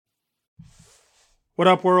What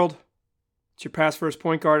up, world? It's your past first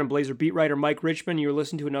point guard and Blazer beat writer Mike Richmond. You're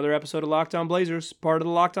listening to another episode of Locked On Blazers, part of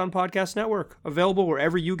the Locked On Podcast Network, available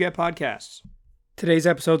wherever you get podcasts. Today's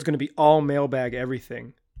episode is going to be all mailbag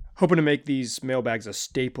everything. Hoping to make these mailbags a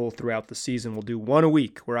staple throughout the season. We'll do one a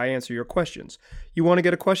week where I answer your questions. You want to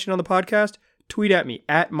get a question on the podcast? Tweet at me,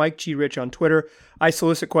 at Mike G. Rich on Twitter. I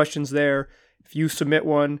solicit questions there. If you submit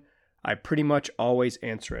one, I pretty much always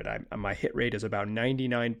answer it. My hit rate is about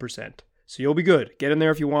 99%. So you'll be good. Get in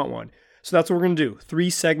there if you want one. So that's what we're going to do. 3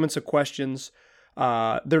 segments of questions.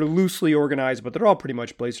 They're loosely organized, but they're all pretty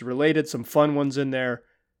much Blazer related. Some fun ones in there.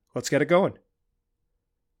 Let's get it going.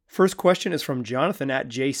 First question is from Jonathan at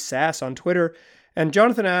JSass on Twitter. And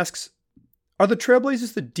Jonathan asks, are the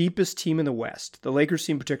Trailblazers the deepest team in the West? The Lakers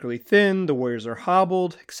seem particularly thin. The Warriors are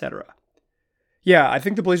hobbled, etc. Yeah, I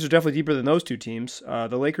think the Blazers are definitely deeper than those two teams.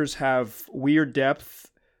 The Lakers have weird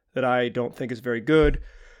depth that I don't think is very good.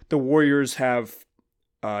 The Warriors have,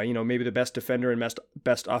 maybe the best defender and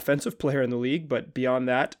best offensive player in the league, but beyond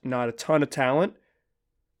that, not a ton of talent,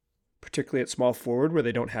 particularly at small forward where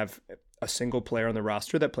they don't have a single player on the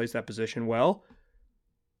roster that plays that position well.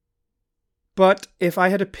 But if I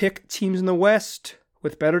had to pick teams in the West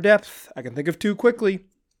with better depth, I can think of 2 quickly.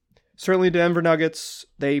 Certainly Denver Nuggets,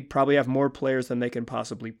 they probably have more players than they can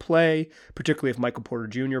possibly play, particularly if Michael Porter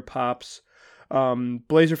Jr. pops.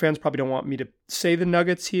 Blazer fans probably don't want me to say the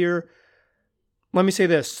Nuggets here. Let me say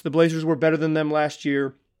this. The Blazers were better than them last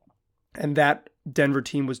year, and that Denver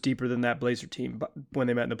team was deeper than that Blazer team when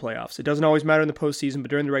they met in the playoffs. It doesn't always matter in the postseason, but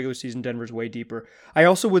during the regular season, Denver's way deeper. I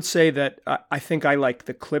also would say that I think I like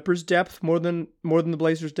the Clippers' depth more than the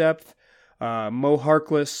Blazers' depth. Mo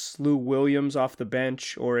Harkless, Lou Williams off the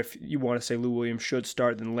bench, or if you want to say Lou Williams should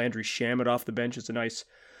start, then Landry Shamet off the bench is a nice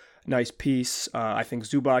piece. I think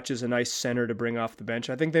Zubac is a nice center to bring off the bench.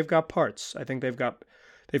 I think they've got parts. I think they've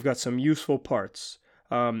got some useful parts.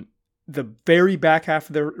 The very back half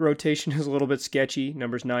of the rotation is a little bit sketchy,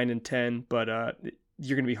 numbers 9 and 10, but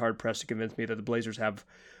you're going to be hard-pressed to convince me that the Blazers have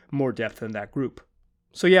more depth than that group.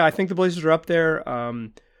 So yeah, I think the Blazers are up there.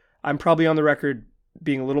 I'm probably on the record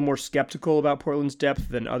being a little more skeptical about Portland's depth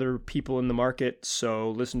than other people in the market,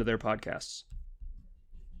 so listen to their podcasts.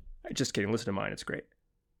 Just kidding, listen to mine, it's great.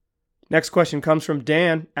 Next question comes from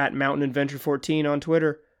Dan at Mountain Adventure 14 on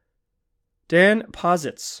Twitter. Dan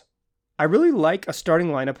posits, I really like a starting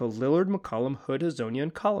lineup of Lillard, McCollum, Hood, Hezonja,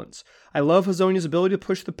 and Collins. I love Hezonja's ability to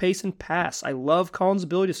push the pace and pass. I love Collins'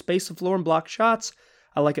 ability to space the floor and block shots.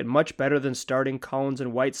 I like it much better than starting Collins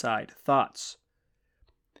and Whiteside. Thoughts?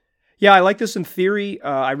 Yeah, I like this in theory.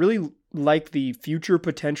 I really like the future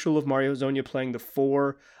potential of Mario Hezonja playing the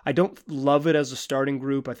 4. I don't love it as a starting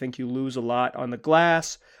group. I think you lose a lot on the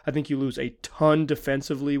glass. I think you lose a ton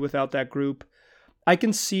defensively without that group. I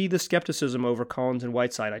can see the skepticism over Collins and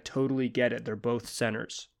Whiteside. I totally get it. They're both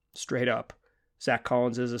centers, straight up. Zach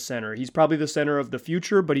Collins is a center. He's probably the center of the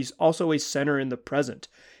future, but he's also a center in the present.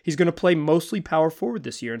 He's going to play mostly power forward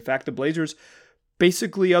this year. In fact, the Blazers,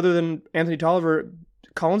 basically other than Anthony Tolliver,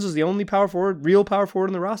 Collins is the only real power forward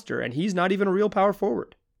in the roster, and he's not even a real power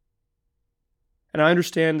forward. And I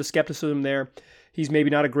understand the skepticism there. He's maybe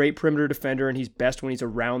not a great perimeter defender, and he's best when he's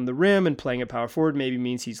around the rim, and playing at power forward maybe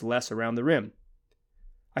means he's less around the rim.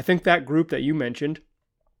 I think that group that you mentioned,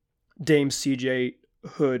 Dame, CJ,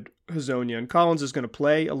 Hood, Hezonja, and Collins, is going to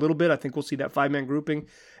play a little bit. I think we'll see that 5-man grouping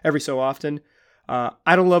every so often. I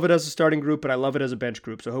don't love it as a starting group, but I love it as a bench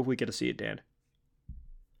group, so hopefully we get to see it, Dan.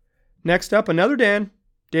 Next up, another Dan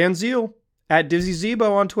Zeal, at Dizzy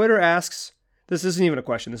Zebo on Twitter asks, this isn't even a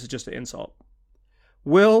question, this is just an insult.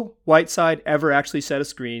 Will Whiteside ever actually set a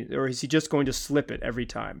screen, or is he just going to slip it every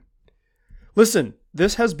time? Listen,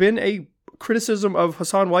 this has been a criticism of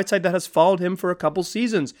Hassan Whiteside that has followed him for a couple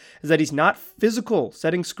seasons, is that he's not physical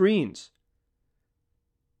setting screens.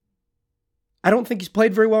 I don't think he's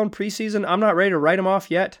played very well in preseason. I'm not ready to write him off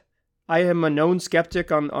yet. I am a known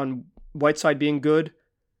skeptic on Whiteside being good.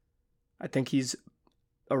 I think he's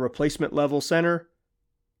a replacement level center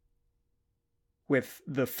with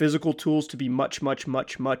the physical tools to be much, much,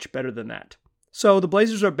 much, much better than that. So the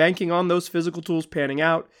Blazers are banking on those physical tools panning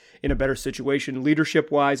out in a better situation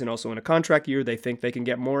leadership-wise, and also in a contract year, they think they can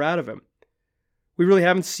get more out of him. We really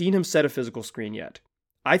haven't seen him set a physical screen yet.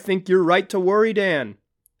 I think you're right to worry, Dan.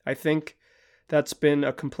 I think that's been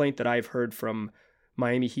a complaint that I've heard from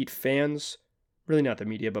Miami Heat fans, really not the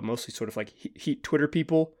media, but mostly sort of like Heat Twitter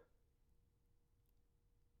people.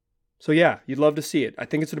 So yeah, you'd love to see it. I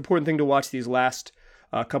think it's an important thing to watch these last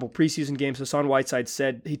couple preseason games. Hassan Whiteside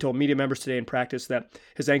said, he told media members today in practice that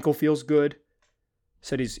his ankle feels good.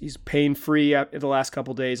 Said he's pain-free the last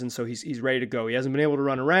couple days, and so he's ready to go. He hasn't been able to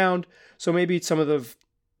run around, so maybe some of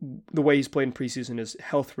the way he's played in preseason is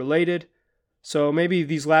health related. So maybe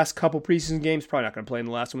these last couple preseason games, probably not going to play in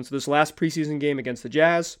the last one. So this last preseason game against the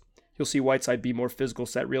Jazz, you'll see Whiteside be more physical,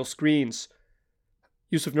 set real screens.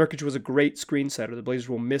 Yusuf Nurkic was a great screen setter. The Blazers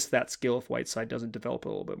will miss that skill if Whiteside doesn't develop a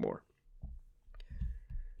little bit more.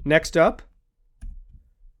 Next up,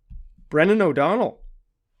 Brennan O'Donnell.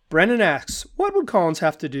 Brennan asks, what would Collins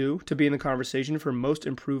have to do to be in the conversation for most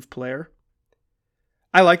improved player?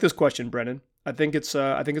 I like this question, Brennan. I think it's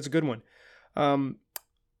a good one.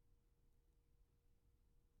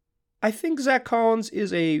 I think Zach Collins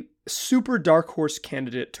is a super dark horse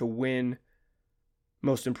candidate to win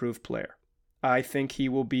most improved player. I think he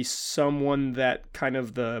will be someone that kind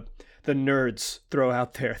of the nerds throw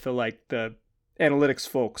out there. The analytics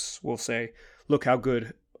folks will say, look how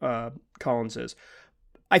good Collins is.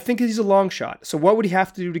 I think he's a long shot. So what would he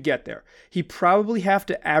have to do to get there? He'd probably have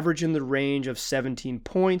to average in the range of 17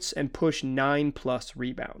 points and push 9+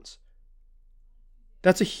 rebounds.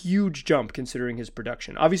 That's a huge jump considering his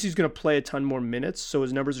production. Obviously, he's going to play a ton more minutes, so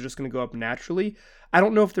his numbers are just going to go up naturally. I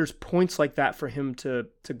don't know if there's points like that for him to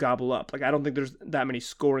gobble up. I don't think there's that many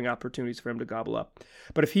scoring opportunities for him to gobble up.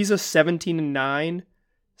 But if he's a 17-9,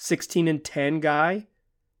 16-10 guy,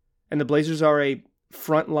 and the Blazers are a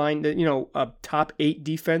front line, a top 8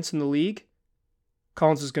 defense in the league,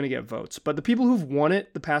 Collins is going to get votes. But the people who've won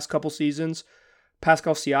it the past couple seasons,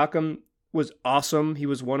 Pascal Siakam was awesome. He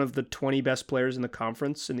was one of the 20 best players in the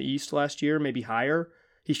conference in the East last year, maybe higher.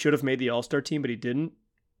 He should have made the All-Star team, but he didn't.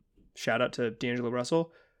 Shout out to D'Angelo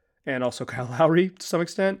Russell and also Kyle Lowry to some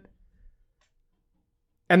extent.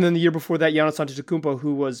 And then the year before that, Giannis Antetokounmpo,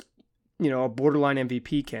 who was, a borderline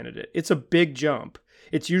MVP candidate. It's a big jump.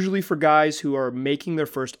 It's usually for guys who are making their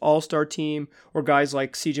first All-Star team or guys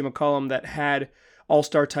like CJ McCollum that had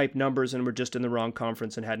All-Star type numbers and were just in the wrong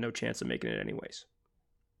conference and had no chance of making it anyways.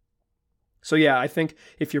 So yeah, I think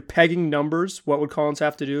if you're pegging numbers, what would Collins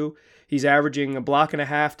have to do? He's averaging 1.5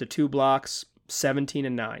 blocks to 2 blocks,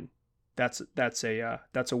 17-9. That's a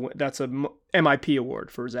MIP award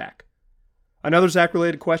for Zach. Another Zach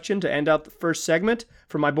related question to end out the first segment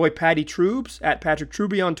from my boy Patty Troobs at Patrick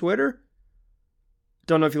Truby on Twitter.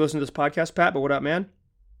 Don't know if you listen to this podcast, Pat, but what up, man?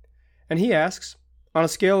 And he asks, on a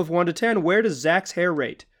scale of 1 to 10, where does Zach's hair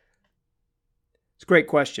rate? It's a great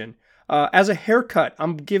question. As a haircut,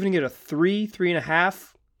 I'm giving it a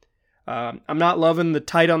 3.5. I'm not loving the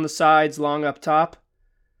tight on the sides, long up top.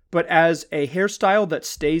 But as a hairstyle that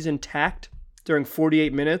stays intact during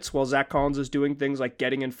 48 minutes while Zach Collins is doing things like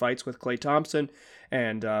getting in fights with Klay Thompson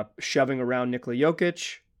and shoving around Nikola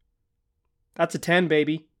Jokic, that's a 10,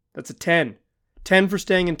 baby. That's a 10. 10 for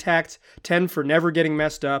staying intact, 10 for never getting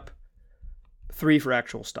messed up, 3 for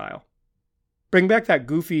actual style. Bring back that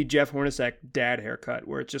goofy Jeff Hornacek dad haircut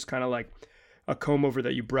where it's just kind of like a comb over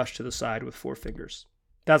that you brush to the side with 4 fingers.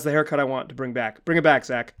 That's the haircut I want to bring back. Bring it back,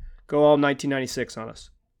 Zach. Go all 1996 on us.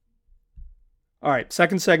 All right,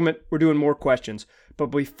 second segment, we're doing more questions. But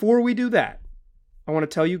before we do that, I want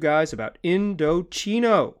to tell you guys about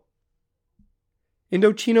Indochino.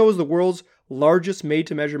 Indochino is the world's largest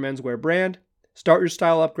made-to-measure menswear brand. Start your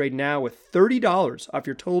style upgrade now with $30 off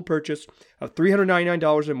your total purchase of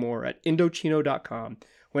 $399 or more at Indochino.com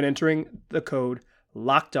when entering the code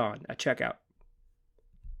LOCKEDON at checkout.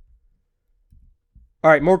 All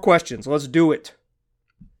right, more questions. Let's do it.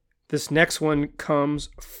 This next one comes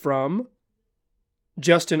from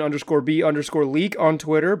Justin_B_leak on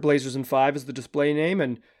Twitter. Blazers in 5 is the display name,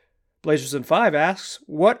 and Blazers in 5 asks,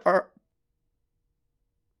 why are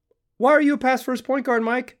you a pass first point guard,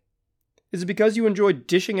 Mike? Is it because you enjoy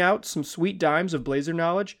dishing out some sweet dimes of Blazer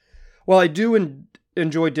knowledge? Well, I do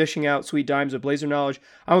enjoy dishing out sweet dimes of Blazer knowledge.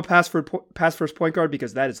 I'm a pass first point guard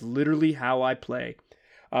because that is literally how I play.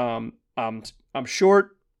 I'm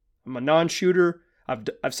short. I'm a non-shooter.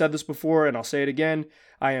 I've said this before, and I'll say it again.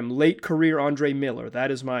 I am late career Andre Miller.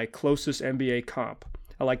 That is my closest NBA comp.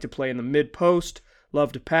 I like to play in the mid-post,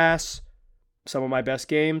 love to pass. Some of my best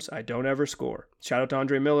games, I don't ever score. Shout out to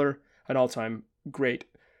Andre Miller, an all-time great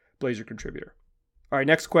Blazer contributor. All right,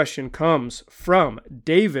 next question comes from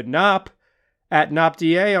David Knopp at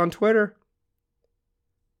KnoppDA on Twitter.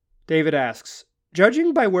 David asks,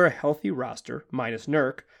 judging by where a healthy roster, minus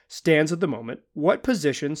Nurk, stands at the moment, what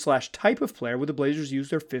position/type of player would the Blazers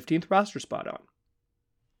use their 15th roster spot on?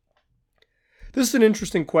 This is an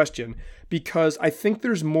interesting question because I think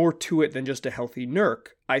there's more to it than just a healthy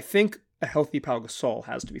Nurk. I think a healthy Pau Gasol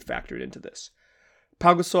has to be factored into this.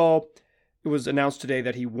 Pau Gasol, it was announced today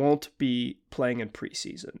that he won't be playing in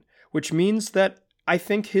preseason, which means that I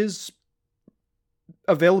think his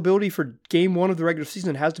availability for game 1 of the regular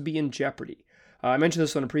season has to be in jeopardy. I mentioned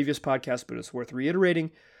this on a previous podcast, but it's worth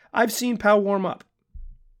reiterating. I've seen Pau warm up.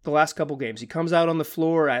 the last couple games. He comes out on the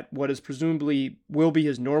floor at what is presumably will be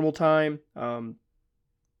his normal time.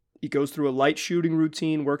 He goes through a light shooting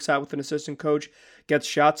routine, works out with an assistant coach, gets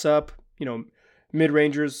shots up,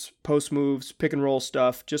 mid-rangers, post moves, pick and roll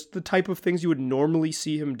stuff, just the type of things you would normally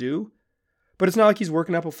see him do. But it's not like he's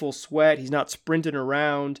working up a full sweat. He's not sprinting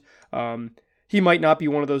around. He might not be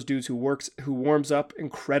one of those dudes who warms up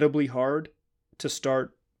incredibly hard to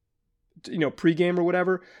start, pregame or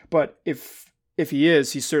whatever. But if he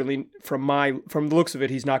is, he's certainly from the looks of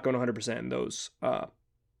it, he's not going 100%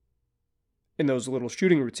 in those little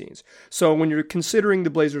shooting routines. So when you're considering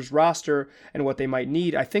the Blazers roster and what they might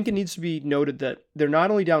need, I think it needs to be noted that they're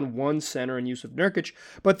not only down one center in Jusuf Nurkic,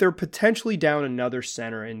 but they're potentially down another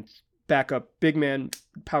center in backup big man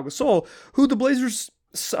Pau Gasol, who the Blazers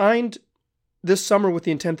signed this summer with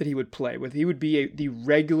the intent that he would play, he would be the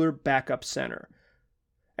regular backup center.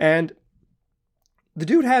 And the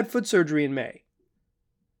dude had foot surgery in May.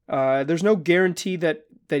 There's no guarantee that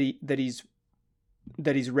he's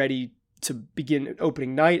ready to begin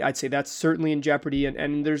opening night. I'd say that's certainly in jeopardy,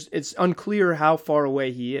 and it's unclear how far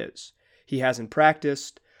away he is. He hasn't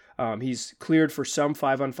practiced. He's cleared for some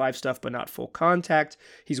 5-on-5 stuff, but not full contact.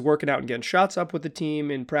 He's working out and getting shots up with the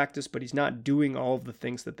team in practice, but he's not doing all of the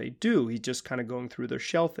things that they do. He's just kind of going through their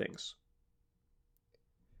shell things.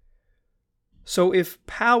 So if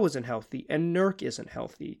Powell isn't healthy and Nurk isn't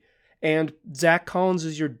healthy, and Zach Collins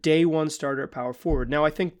is your day one starter at power forward, now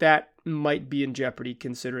I think that might be in jeopardy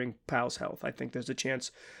considering Powell's health. I think there's a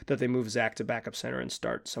chance that they move Zach to backup center and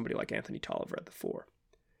start somebody like Anthony Tolliver at the 4.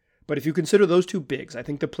 But if you consider those two bigs, I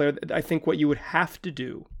think what you would have to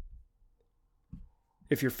do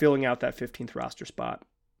if you're filling out that 15th roster spot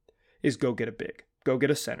is go get a big. Go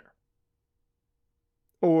get a center.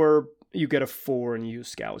 Or you get a 4 and you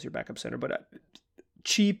use Scal as your backup center. But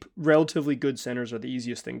cheap, relatively good centers are the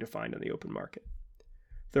easiest thing to find in the open market.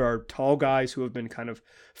 There are tall guys who have been kind of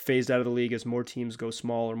phased out of the league as more teams go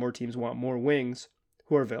small or more teams want more wings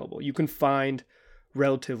who are available. You can find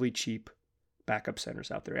relatively cheap backup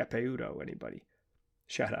centers out there. Epe Udo, anybody.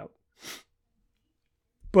 Shout out.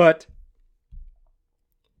 But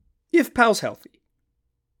if Powell's healthy,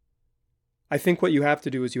 I think what you have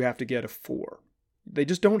to do is you have to get a 4. They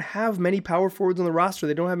just don't have many power forwards on the roster.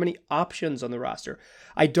 They don't have many options on the roster.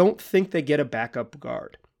 I don't think they get a backup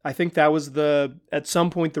guard. I think that was at some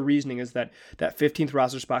point the reasoning is that 15th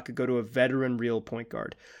roster spot could go to a veteran real point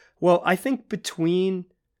guard. Well, I think between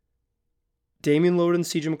Damian Lillard and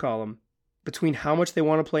CJ McCollum, between how much they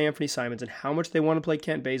want to play Anthony Simons and how much they want to play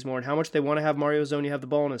Kent Bazemore and how much they want to have Mario Hezonja have the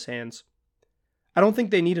ball in his hands, I don't think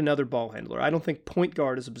they need another ball handler. I don't think point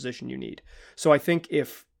guard is a position you need. So I think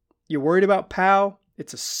if you're worried about Powell,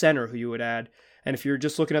 it's a center who you would add. And if you're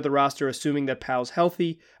just looking at the roster, assuming that Powell's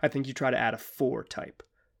healthy, I think you try to add a 4 type.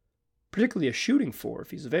 Particularly a shooting 4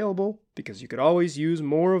 if he's available, because you could always use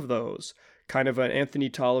more of those. Kind of an Anthony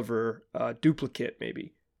Tolliver duplicate,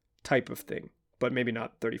 maybe, type of thing. But maybe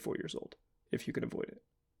not 34 years old, if you can avoid it.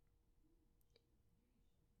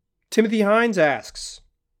 Timothy Hines asks,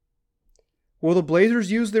 will the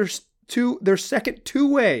Blazers use their second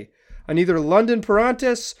two-way on either London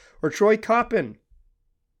Perrantes or Troy Coppin?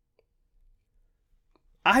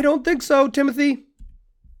 I don't think so, Timothy.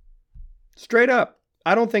 Straight up.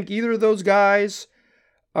 I don't think either of those guys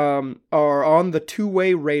are on the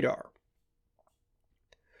two-way radar.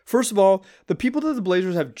 First of all, the people that the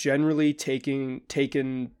Blazers have generally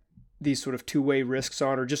taken these sort of two-way risks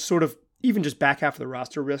on, or just sort of even just back half of the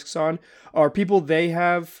roster risks on, are people they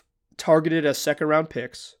have targeted as second-round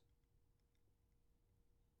picks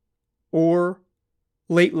or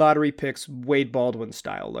late lottery picks, Wade Baldwin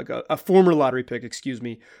style, like a former lottery pick,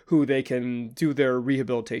 who they can do their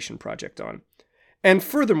rehabilitation project on. And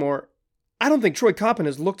furthermore, I don't think Troy Coppin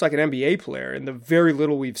has looked like an NBA player in the very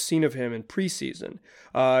little we've seen of him in preseason.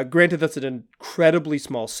 Granted, that's an incredibly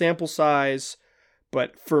small sample size,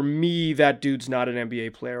 but for me, that dude's not an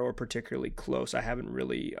NBA player or particularly close. I haven't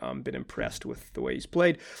really been impressed with the way he's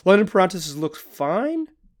played. London Perrantes has looked fine,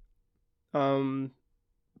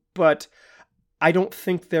 but I don't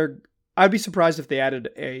think I'd be surprised if they added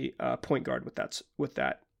a point guard with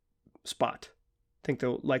that spot. I think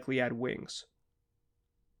they'll likely add wings.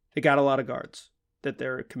 They got a lot of guards that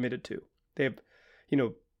they're committed to. They have,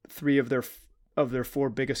 3 of their 4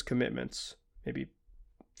 biggest commitments, maybe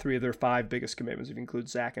 3 of their 5 biggest commitments, if you include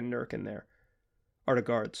Zach and Nurk in there, are to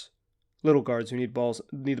guards. Little guards who need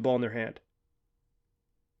the ball in their hand.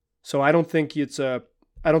 So I don't think it's a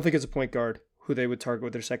point guard who they would target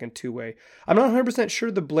with their second two-way. I'm not 100%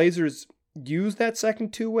 sure the Blazers use that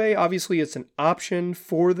second two-way. Obviously, it's an option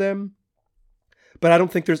for them. But I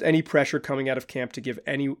don't think there's any pressure coming out of camp to give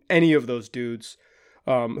any of those dudes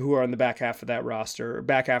who are on the back half of that roster,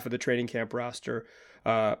 back half of the training camp roster,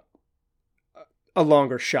 a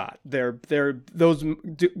longer shot. Those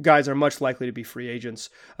guys are much likely to be free agents.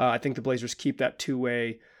 I think the Blazers keep that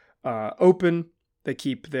two-way open. They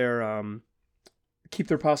keep their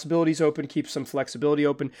possibilities open, keep some flexibility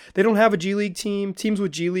open. They don't have a G League team. Teams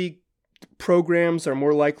with G League programs are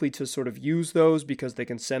more likely to sort of use those because they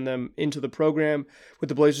can send them into the program. With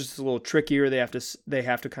the Blazers, it's a little trickier. They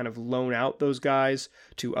have to kind of loan out those guys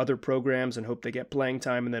to other programs and hope they get playing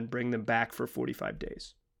time and then bring them back for 45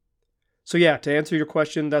 days. So yeah, to answer your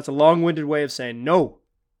question, that's a long-winded way of saying no.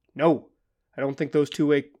 I don't think those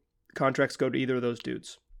two-way contracts go to either of those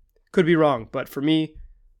dudes. Could be wrong, but for me,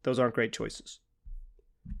 those aren't great choices.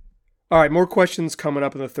 All right, more questions coming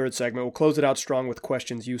up in the third segment. We'll close it out strong with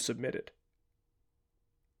questions you submitted.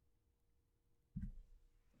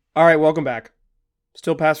 All right, welcome back.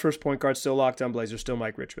 Still past first point guard, still Locked On Blazers, still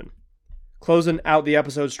Mike Richman. Closing out the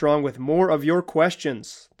episode strong with more of your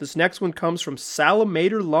questions. This next one comes from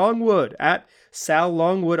Salamator Longwood at Sal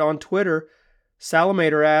Longwood on Twitter.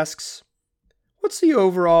 Salamator asks, what's the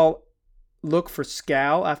overall look for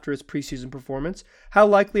Skal after his preseason performance? How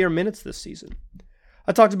likely are minutes this season?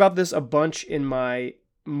 I talked about this a bunch in my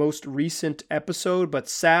most recent episode, but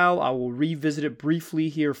Sal, I will revisit it briefly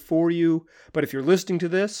here for you. But if you're listening to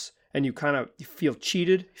this and you feel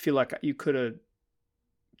cheated, feel like you could have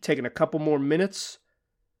taken a couple more minutes,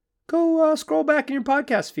 go scroll back in your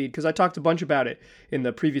podcast feed because I talked a bunch about it in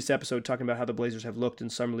the previous episode, talking about how the Blazers have looked in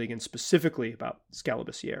Summer League and specifically about Skal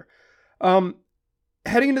Labissière.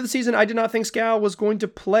 Heading into the season, I did not think Skal was going to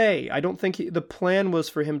play. I don't think the plan was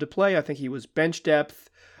for him to play. I think he was bench depth,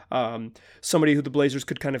 somebody who the Blazers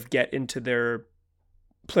could kind of get into their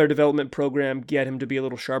player development program, get him to be a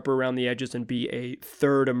little sharper around the edges and be a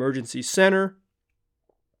third emergency center.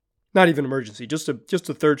 Not even emergency, just a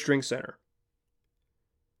third string center.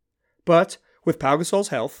 But with Pau Gasol's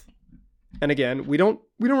health, and again, we don't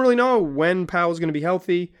really know when Pau is going to be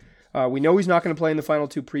healthy. We know he's not going to play in the final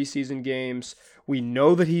two preseason games. We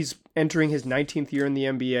know that he's entering his 19th year in the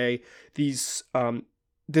NBA. This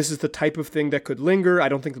is the type of thing that could linger. I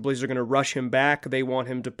don't think the Blazers are going to rush him back. They want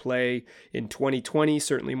him to play in 2020,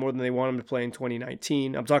 certainly more than they want him to play in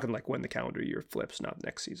 2019. I'm talking like when the calendar year flips, not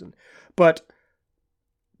next season. But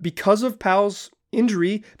because of Pau's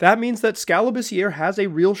injury, that means that Skal Labissière has a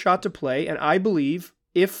real shot to play, and I believe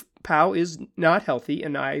if Pau is not healthy,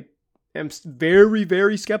 and I am very,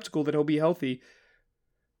 very skeptical that he'll be healthy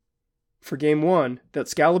for game one, that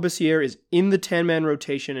Skal Labissière is in the 10-man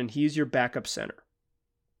rotation and he's your backup center.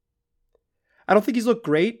 I don't think he's looked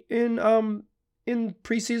great in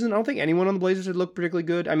preseason. I don't think anyone on the Blazers had looked particularly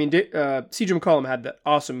good. I mean, CJ McCollum had that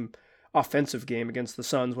awesome offensive game against the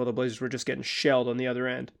Suns while the Blazers were just getting shelled on the other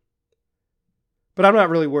end. But I'm not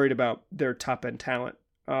really worried about their top-end talent.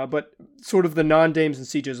 But sort of the non-Dames and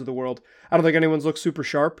CJs of the world, I don't think anyone's looked super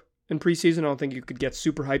sharp in preseason. I don't think you could get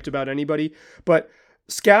super hyped about anybody. But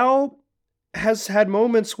Skal has had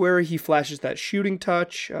moments where he flashes that shooting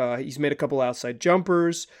touch. He's made a couple outside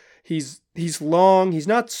jumpers. He's long. He's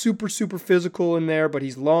not super physical in there, but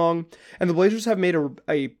he's long. And the Blazers have made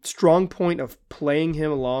a strong point of playing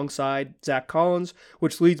him alongside Zach Collins,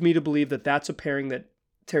 which leads me to believe that that's a pairing that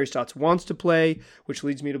Terry Stotts wants to play, which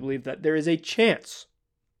leads me to believe that there is a chance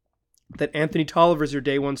that Anthony Tolliver is your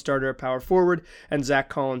day one starter at power forward, and Zach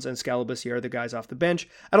Collins and Skal Labissière are the guys off the bench.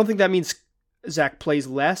 I don't think that means Zach plays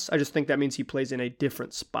less. I just think that means he plays in a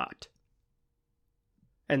different spot.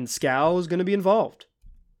 And Skal is going to be involved.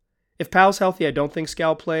 If Pau's healthy, I don't think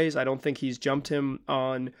Skal plays. I don't think he's jumped him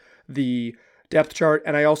on the depth chart.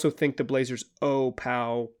 And I also think the Blazers owe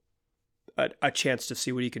Pau a chance to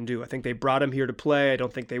see what he can do. I think they brought him here to play. I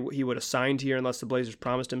don't think he would have signed here unless the Blazers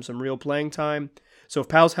promised him some real playing time. So if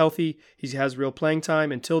Pau's healthy, he has real playing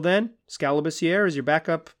time. Until then, Skal Labissière is your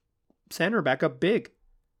backup center, backup big,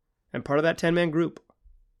 and part of that 10-man group.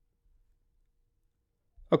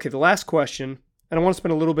 Okay, the last question, and I want to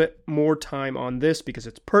spend a little bit more time on this because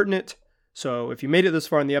it's pertinent. So if you made it this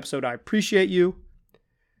far in the episode, I appreciate you.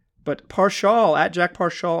 But Parshall, at Jack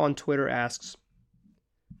Parshall on Twitter, asks,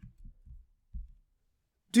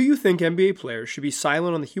 do you think NBA players should be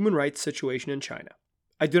silent on the human rights situation in China?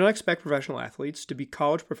 I do not expect professional athletes to be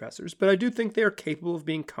college professors, but I do think they are capable of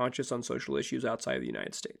being conscious on social issues outside of the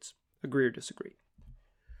United States. Agree or disagree?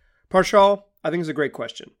 Parshall, I think is a great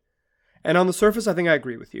question. And on the surface, I think I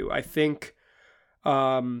agree with you. I think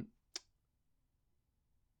NBA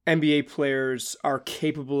players are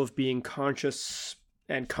capable of being conscious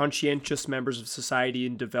and conscientious members of society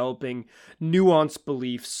and developing nuanced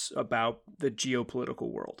beliefs about the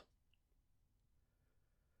geopolitical world.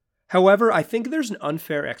 However, I think there's an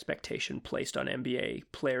unfair expectation placed on NBA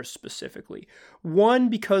players specifically. One,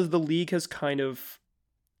 because the league's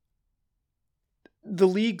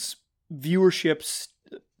viewership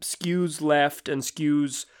skews left and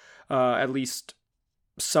skews at least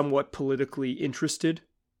somewhat politically interested.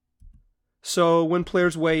 So when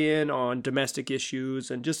players weigh in on domestic issues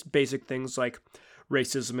and just basic things like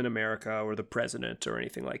racism in America or the president or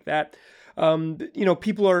anything like that,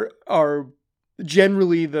 people are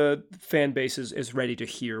generally, the fan base is ready to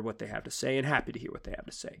hear what they have to say and happy to hear what they have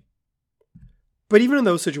to say. But even in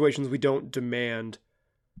those situations, we don't demand.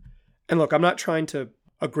 And look, I'm not trying to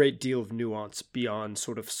a great deal of nuance beyond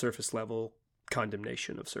sort of surface level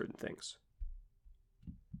condemnation of certain things.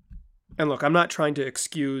 And look, I'm not trying to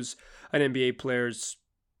excuse an NBA player's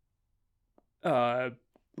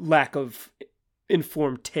lack of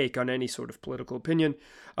informed take on any sort of political opinion.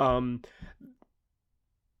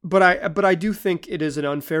 But I do think it is an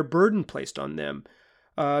unfair burden placed on them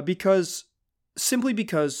because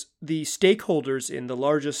the stakeholders in the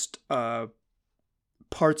largest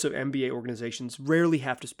parts of NBA organizations rarely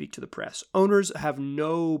have to speak to the press. Owners have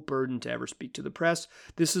no burden to ever speak to the press.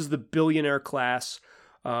 This is the billionaire class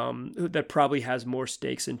that probably has more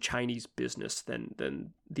stakes in Chinese business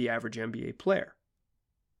than the average NBA player.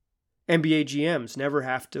 NBA GMs never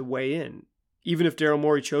have to weigh in. Even if Daryl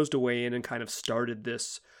Morey chose to weigh in and kind of started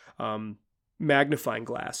this magnifying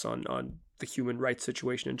glass on the human rights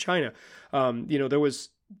situation in China, there was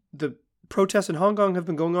the protests in Hong Kong have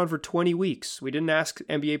been going on for 20 weeks. We didn't ask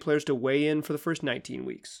NBA players to weigh in for the first 19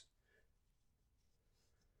 weeks.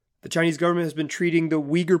 The Chinese government has been treating the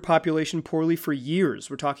Uyghur population poorly for years.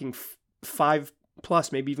 We're talking 5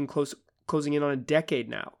 plus, maybe even closing in on a decade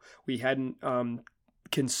now. We hadn't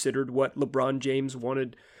considered what LeBron James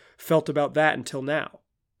felt about that until now.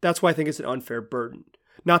 That's why I think it's an unfair burden.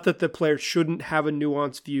 Not that the player shouldn't have a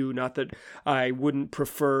nuanced view, not that I wouldn't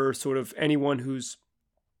prefer sort of anyone who's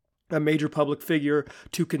a major public figure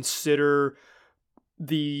to consider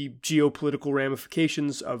the geopolitical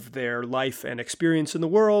ramifications of their life and experience in the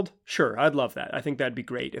world. Sure, I'd love that. I think that'd be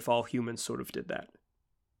great if all humans sort of did that.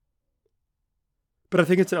 But I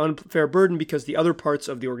think it's an unfair burden because the other parts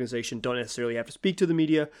of the organization don't necessarily have to speak to the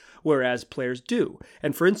media, whereas players do.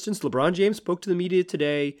 And for instance, LeBron James spoke to the media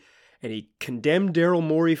today, and he condemned Daryl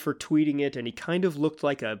Morey for tweeting it, and he kind of looked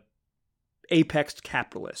like a apex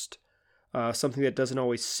capitalist, something that doesn't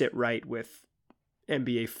always sit right with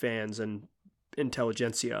NBA fans and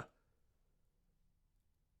intelligentsia.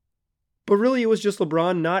 But really, it was just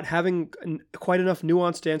LeBron not having quite enough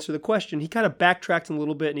nuance to answer the question. He kind of backtracked a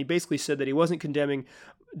little bit, and he basically said that he wasn't condemning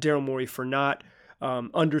Daryl Morey for not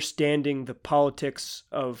understanding the politics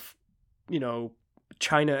of,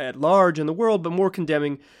 China at large and the world, but more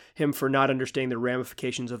condemning him for not understanding the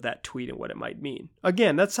ramifications of that tweet and what it might mean.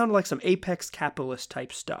 Again, that sounded like some apex capitalist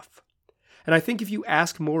type stuff. And I think if you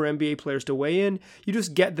ask more NBA players to weigh in, you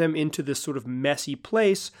just get them into this sort of messy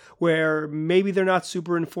place where maybe they're not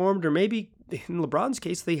super informed, or maybe in LeBron's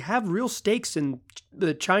case, they have real stakes in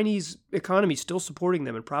the Chinese economy still supporting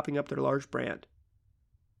them and propping up their large brand.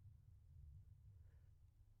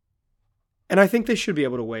 And I think they should be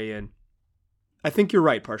able to weigh in. I think you're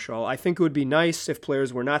right, Parshall. I think it would be nice if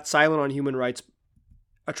players were not silent on human rights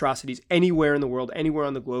atrocities anywhere in the world, anywhere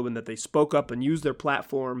on the globe, and that they spoke up and used their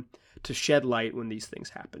platform to shed light when these things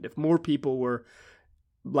happened. If more people were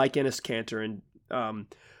like Enes Kanter and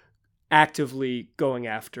actively going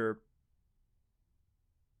after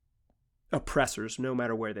oppressors, no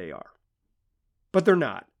matter where they are. But they're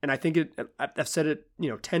not. And I think I've said it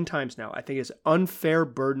 10 times now. I think it's an unfair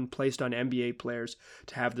burden placed on NBA players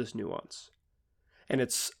to have this nuance. And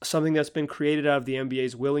it's something that's been created out of the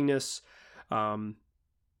NBA's willingness to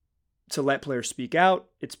let players speak out.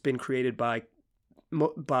 It's been created by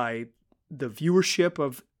the viewership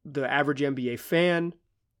of the average NBA fan.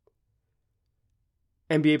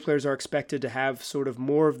 NBA players are expected to have sort of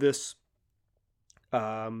more of this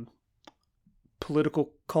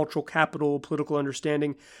political, cultural capital, political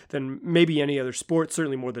understanding than maybe any other sport,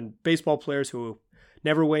 certainly more than baseball players who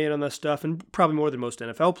never weigh in on this stuff, and probably more than most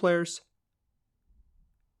NFL players.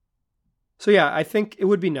 So yeah, I think it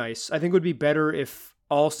would be nice. I think it would be better if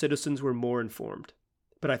all citizens were more informed.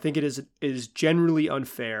 But I think it is generally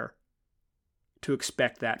unfair to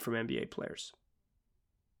expect that from NBA players.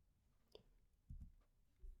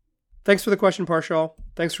 Thanks for the question, Parshall.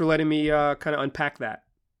 Thanks for letting me kind of unpack that.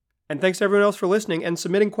 And thanks to everyone else for listening and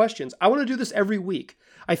submitting questions. I want to do this every week.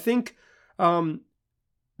 I think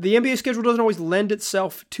The NBA schedule doesn't always lend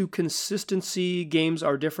itself to consistency. Games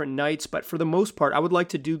are different nights, but for the most part, I would like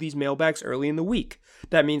to do these mailbags early in the week.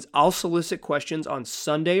 That means I'll solicit questions on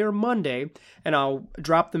Sunday or Monday, and I'll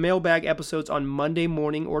drop the mailbag episodes on Monday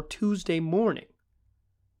morning or Tuesday morning.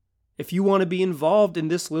 If you want to be involved in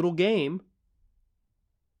this little game,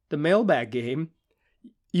 the mailbag game,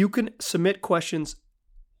 you can submit questions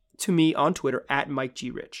to me on Twitter at Mike G.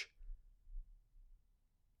 Rich.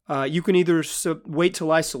 You can either wait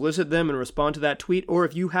till I solicit them and respond to that tweet, or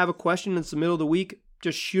if you have a question in the middle of the week,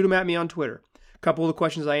 just shoot them at me on Twitter. A couple of the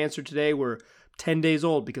questions I answered today were 10 days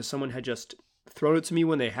old because someone had just thrown it to me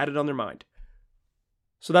when they had it on their mind.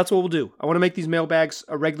 So that's what we'll do. I want to make these mailbags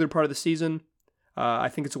a regular part of the season. I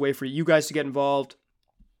think it's a way for you guys to get involved.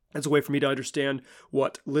 It's a way for me to understand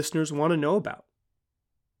what listeners want to know about.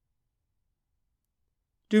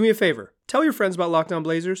 Do me a favor. Tell your friends about Locked On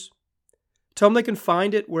Blazers. Tell them they can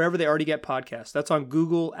find it wherever they already get podcasts. That's on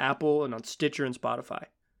Google, Apple, and on Stitcher and Spotify.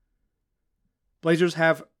 Blazers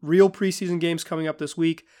have real preseason games coming up this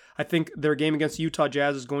week. I think their game against the Utah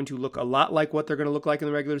Jazz is going to look a lot like what they're going to look like in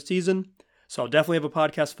the regular season. So I'll definitely have a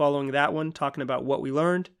podcast following that one, talking about what we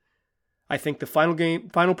learned. I think the final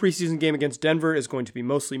preseason game against Denver is going to be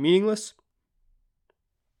mostly meaningless.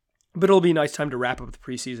 But it'll be a nice time to wrap up the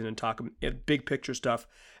preseason and talk big picture stuff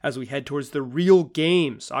as we head towards the real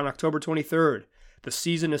games on October 23rd. The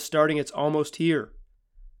season is starting. It's almost here.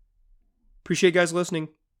 Appreciate you guys listening.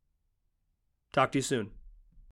 Talk to you soon.